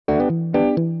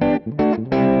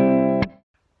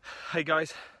Hey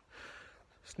guys,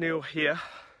 it's Neil here,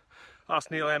 Ask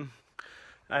Neil M,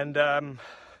 and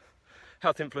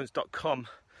healthinfluence.com.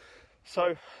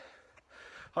 So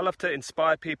I love to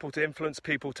inspire people, to influence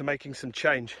people to making some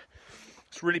change.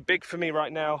 It's really big for me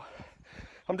right now.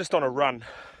 I'm just on a run.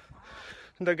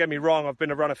 And don't get me wrong, I've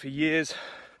been a runner for years,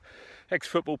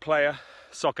 ex-football player,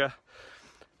 soccer,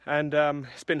 and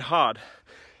it's been hard.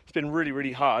 It's been really,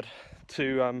 really hard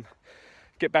to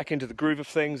get back into the groove of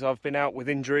things. I've been out with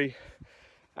injury,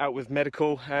 out with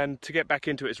medical, and to get back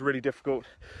into it is really difficult,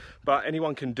 but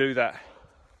anyone can do that.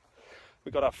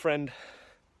 We've got our friend.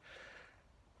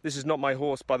 This is not my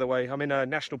horse, by the way. I'm in a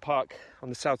national park on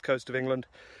the south coast of England.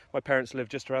 My parents live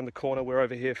just around the corner. We're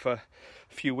over here for a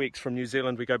few weeks from New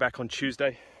Zealand. We go back on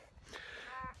Tuesday.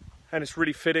 And it's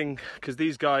really fitting because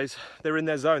these guys, they're in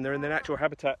their zone, they're in their natural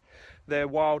habitat. They're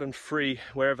wild and free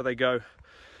wherever they go.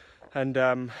 And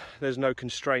there's no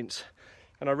constraints.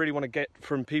 And I really want to get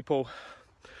from people,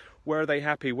 where are they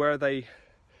happy? Where do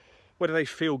they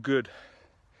feel good?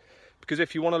 Because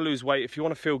if you want to lose weight, if you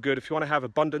want to feel good, if you want to have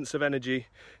abundance of energy,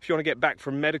 if you want to get back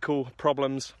from medical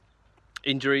problems,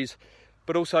 injuries,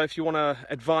 but also if you want to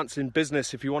advance in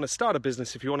business, if you want to start a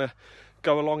business, if you want to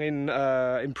go along and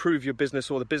improve your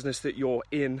business or the business that you're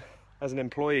in as an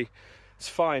employee, it's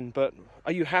fine. But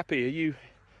are you happy? Are you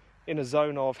in a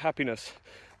zone of happiness?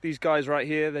 These guys right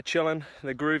here, they're chilling,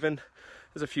 they're grooving.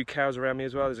 There's a few cows around me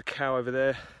as well. There's a cow over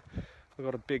there. We've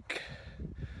got a big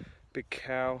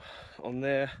cow on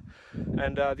there.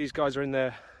 And these guys are in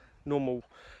their normal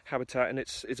habitat, and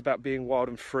it's about being wild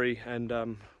and free, and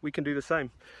we can do the same.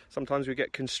 Sometimes we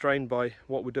get constrained by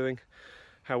what we're doing,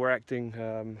 how we're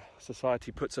acting.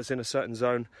 Society puts us in a certain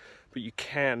zone, but you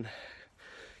can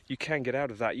get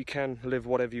out of that. You can live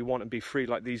whatever you want and be free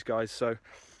like these guys. So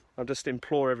I just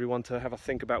implore everyone to have a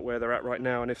think about where they're at right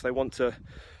now, and if they want to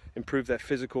improve their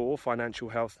physical or financial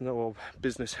health or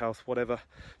business health, whatever,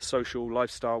 social,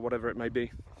 lifestyle, whatever it may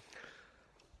be,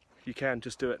 you can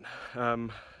just do it.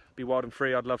 Be wild and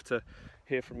free. I'd love to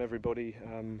hear from everybody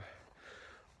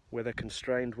where they're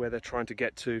constrained, where they're trying to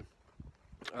get to.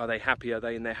 Are they happy? Are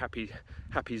they in their happy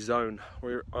zone?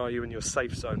 Or are you in your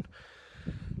safe zone?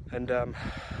 And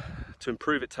to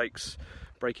improve, it takes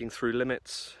breaking through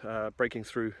limits, breaking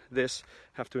through this,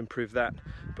 have to improve that.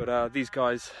 But these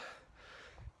guys,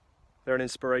 they're an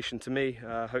inspiration to me.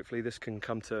 Hopefully this can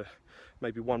come to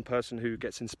maybe one person who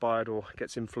gets inspired or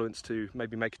gets influenced to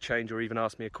maybe make a change or even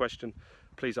ask me a question.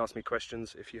 Please ask me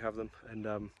questions if you have them,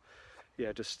 and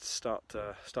yeah, just start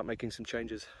making some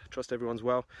changes. Trust everyone's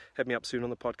well. Hit me up soon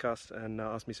on the podcast and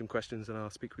ask me some questions, and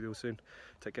I'll speak with you all soon.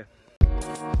 Take care.